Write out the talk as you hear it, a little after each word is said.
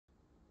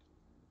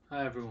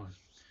Hi everyone,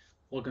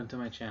 welcome to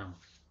my channel.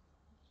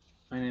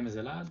 My name is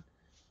Elad.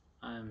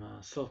 I'm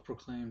a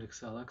self-proclaimed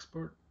Excel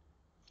expert.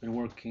 Been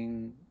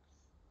working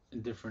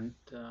in different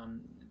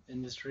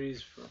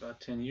industries for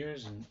about 10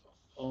 years and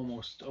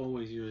almost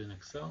always using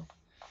Excel.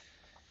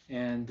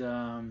 And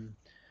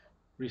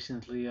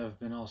recently I've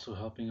been also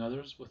helping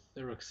others with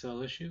their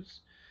Excel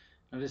issues.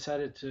 I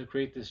decided to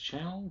create this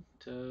channel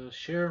to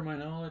share my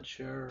knowledge,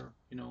 share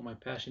my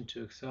passion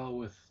to Excel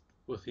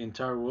with the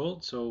entire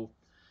world. So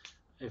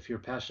if you're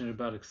passionate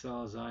about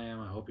Excel as I am,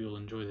 I hope you'll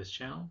enjoy this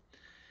channel.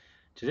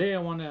 Today I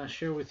want to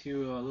share with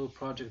you a little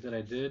project that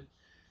I did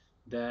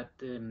that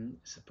is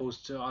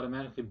supposed to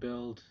automatically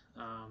build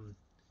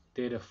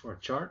data for a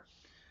chart.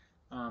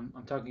 I'm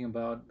talking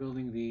about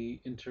building the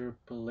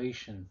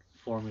interpolation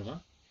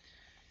formula.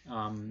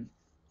 Um,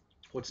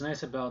 what's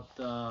nice about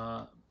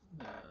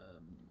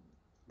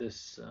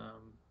this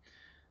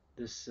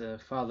this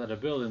file that I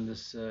built in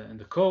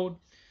the code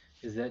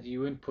is that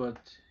you input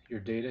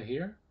your data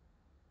here,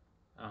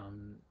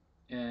 um,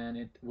 and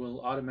it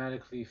will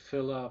automatically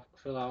fill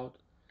out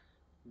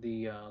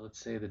the let's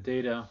say the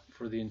data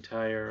for the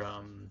entire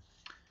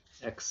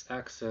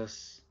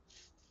x-axis,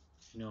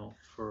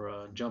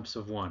 for jumps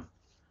of 1.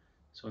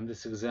 So in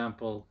this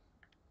example,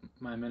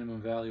 my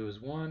minimum value is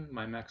 1,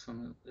 my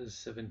maximum is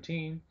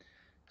 17,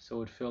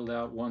 so it filled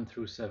out 1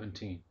 through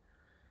 17.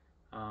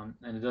 And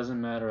it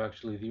doesn't matter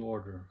actually the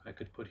order. I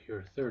could put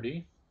here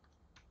 30,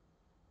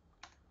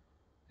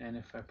 and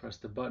if I press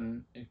the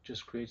button, it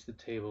just creates the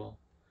table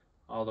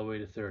all the way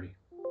to 30.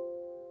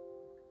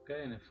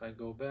 Okay, and if I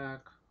go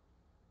back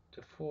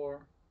to 4,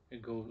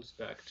 it goes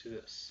back to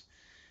this.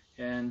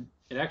 And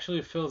it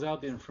actually fills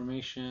out the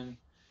information,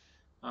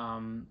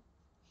 um,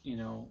 you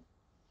know,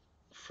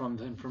 from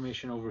the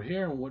information over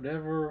here, and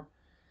whatever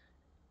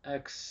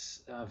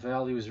x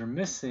values are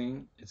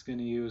missing, it's going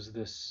to use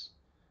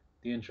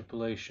the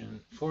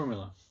interpolation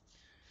formula.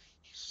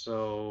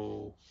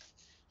 So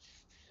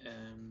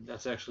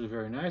that's actually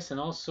very nice. And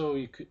also,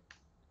 you could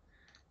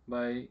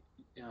by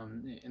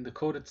in the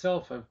code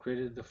itself, I've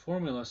created the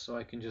formula so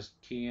I can just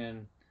key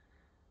in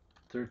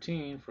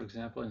 13, for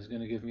example, and it's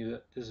going to give me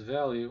this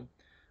value,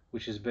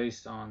 which is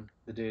based on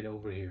the data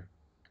over here.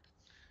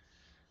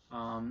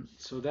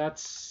 So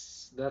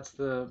that's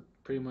the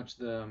pretty much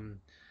the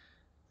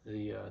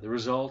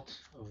result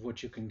of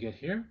what you can get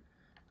here.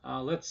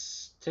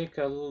 Let's take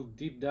a little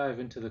deep dive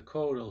into the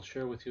code. I'll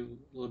share with you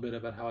a little bit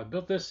about how I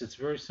built this. It's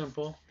very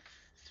simple,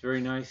 it's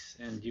very nice,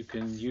 and you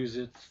can use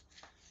it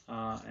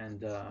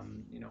and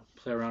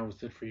play around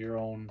with it for your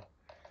own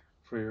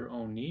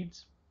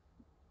needs.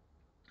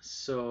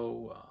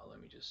 So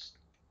let me just.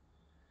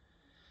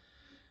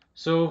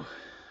 So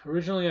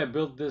originally I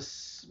built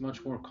this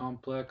much more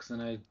complex,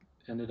 and I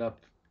ended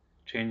up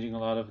changing a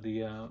lot of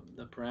the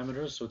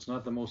parameters, so it's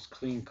not the most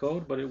clean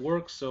code, but it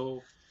works.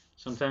 So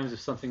sometimes if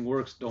something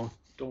works, don't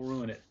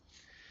ruin it.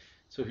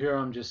 So here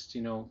I'm just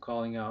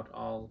calling out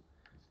all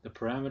the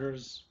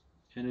parameters,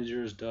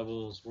 integers,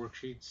 doubles,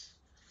 worksheets.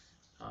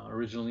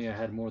 Originally I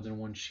had more than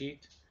one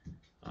sheet,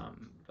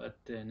 but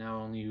now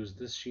I only use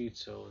this sheet,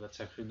 so that's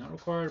actually not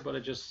required. But I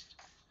just,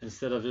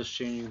 instead of just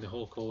changing the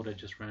whole code, I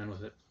just ran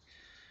with it.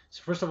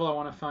 So first of all, I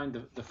want to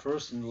find the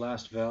first and the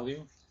last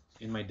value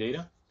in my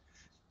data.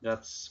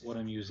 That's what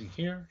I'm using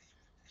here.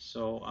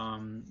 So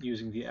I'm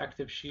using the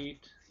active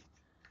sheet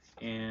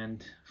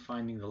and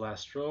finding the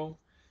last row.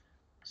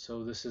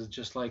 So this is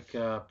just like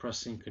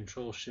pressing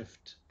Control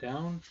Shift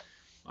down.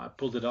 I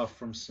pulled it off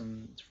from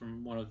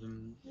one of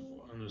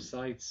the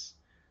sites.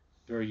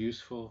 Very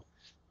useful.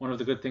 One of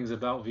the good things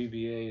about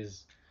VBA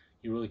is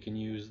you really can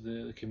use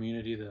the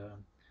community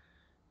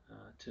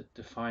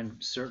to find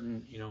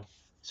certain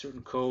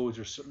codes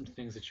or certain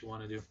things that you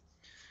want to do.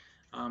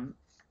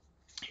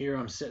 Here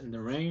I'm setting the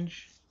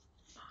range,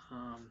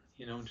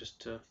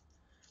 just to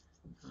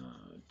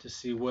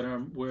see where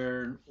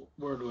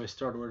do I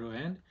start, where do I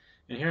end.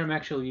 And here I'm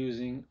actually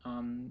using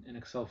an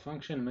Excel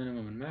function,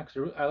 minimum and max.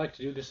 I like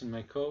to do this in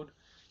my code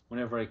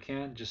whenever I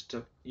can, just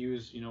to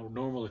use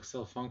normal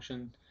Excel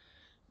function,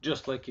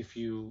 just like if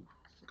you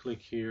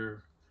click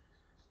here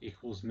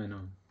equals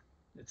minimum,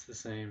 it's the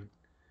same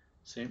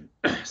same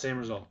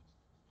result.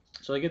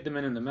 So I get the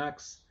min and the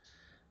max.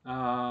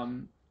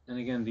 And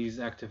again, these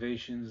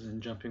activations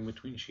and jumping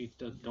between sheets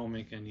don't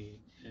make any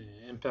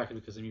impact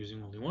because I'm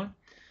using only one.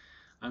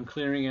 I'm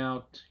clearing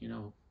out,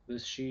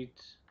 this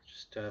sheet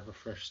just to have a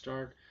fresh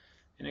start.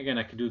 And again,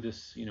 I could do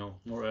this,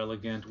 more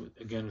elegant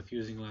with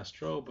using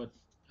last row, but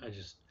I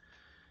just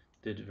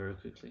did it very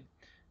quickly.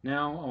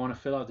 Now I want to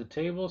fill out the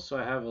table, so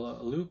I have a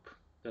loop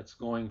that's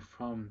going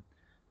from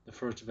the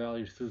first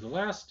value through the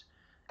last,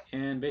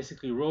 and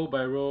basically row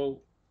by row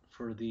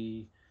for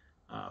the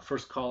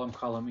first column,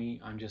 column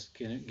E, I'm just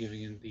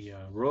giving in the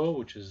row,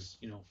 which is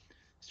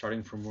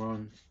starting from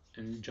 1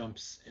 and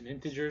jumps in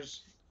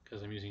integers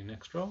because I'm using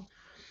next row.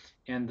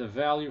 And the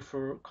value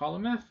for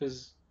column F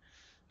is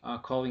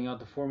calling out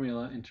the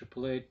formula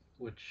interpolate,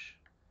 which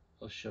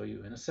I'll show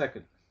you in a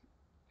second.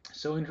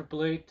 So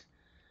interpolate,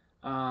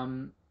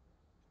 um,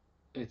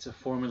 it's a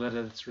formula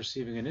that's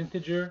receiving an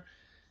integer,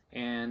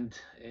 And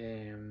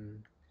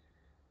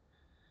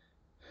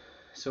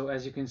so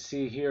as you can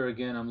see here,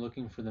 again, I'm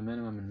looking for the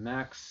minimum and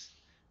max.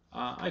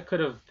 I could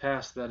have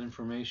passed that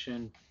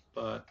information,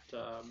 but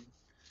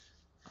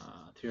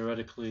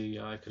theoretically,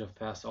 I could have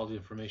passed all the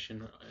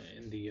information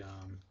in the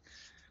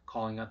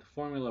calling out the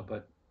formula,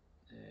 but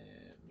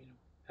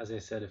as I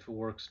said, if it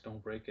works,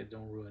 don't break it,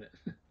 don't ruin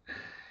it.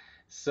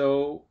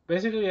 So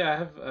basically, I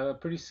have a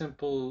pretty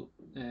simple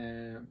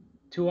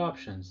two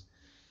options.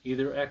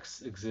 Either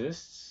X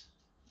exists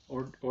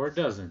or it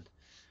doesn't.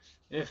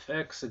 If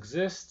X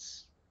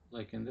exists,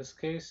 like in this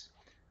case,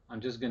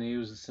 I'm just going to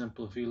use a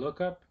simple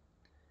VLOOKUP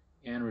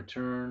and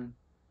return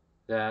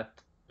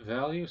that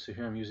value. So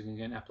here I'm using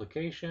again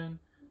application,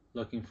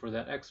 looking for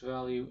that X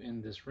value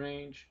in this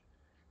range,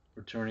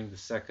 returning the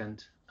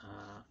second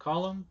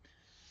column,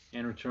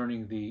 and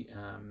returning the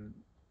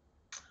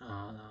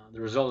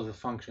result of the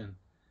function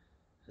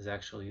is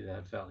actually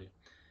that value.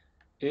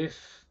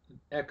 If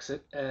X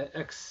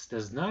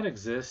does not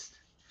exist,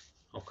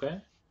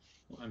 okay,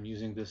 I'm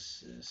using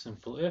this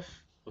simple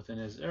if within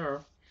his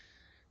error.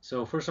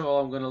 So first of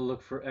all, I'm going to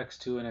look for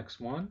x2 and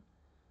x1.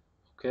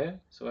 Okay,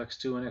 so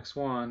x2 and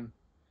x1,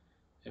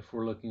 if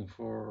we're looking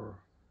for,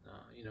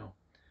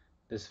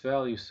 this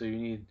value, so you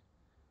need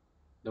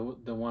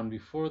the one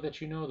before that,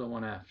 the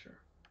one after.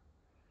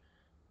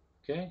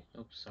 Okay,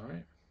 oops,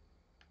 sorry.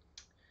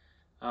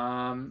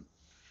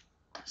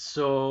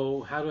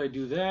 So how do I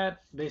do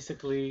that?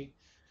 Basically,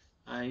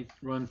 I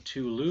run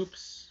two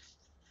loops.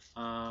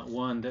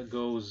 One that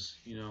goes,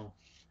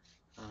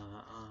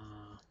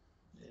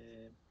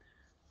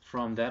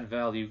 from that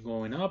value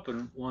going up,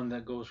 and one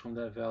that goes from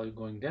that value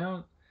going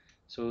down.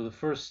 So the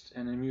first,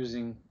 and I'm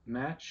using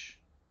match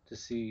to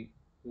see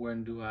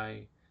when do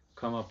I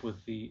come up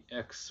with the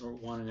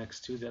x1 and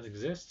x2 that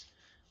exist.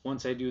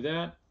 Once I do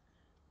that,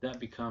 that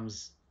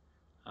becomes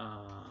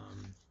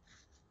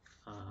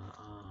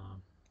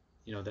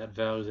that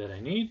value that I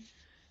need.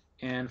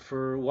 And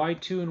for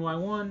y2 and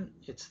y1,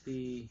 it's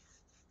the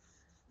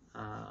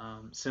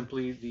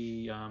simply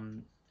the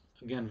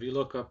again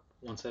VLOOKUP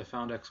once I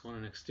found x1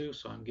 and x2,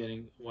 so I'm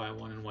getting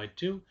y1 and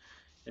y2,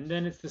 and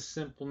then it's the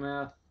simple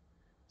math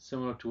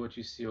similar to what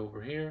you see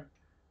over here,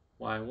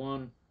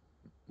 y1,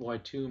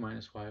 y2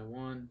 minus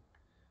y1,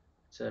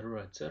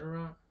 etc.,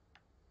 etc.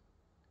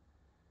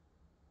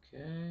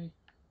 Okay,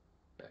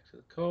 back to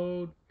the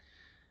code,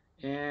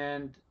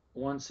 and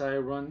once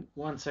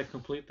I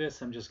complete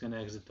this, I'm just going to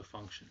exit the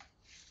function.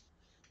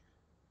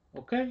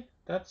 Okay,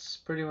 that's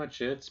pretty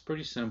much it. It's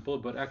pretty simple,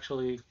 but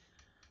actually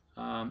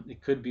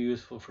it could be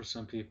useful for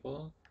some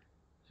people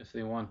if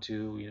they want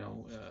to,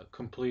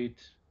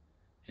 complete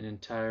an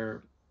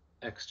entire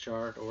X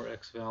chart or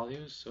X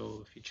values.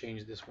 So if you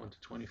change this one to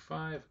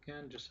 25,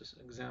 again, just as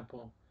an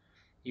example,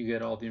 you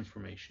get all the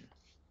information.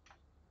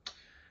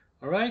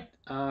 All right.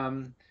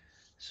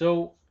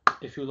 So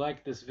if you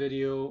like this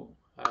video,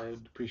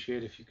 I'd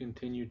appreciate if you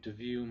continue to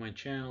view my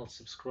channel,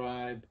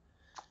 subscribe,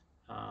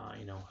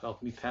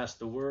 help me pass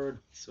the word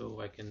so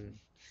I can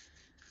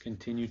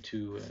continue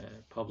to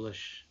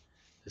publish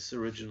this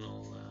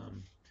original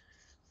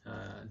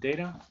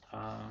data.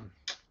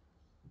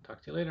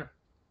 Talk to you later.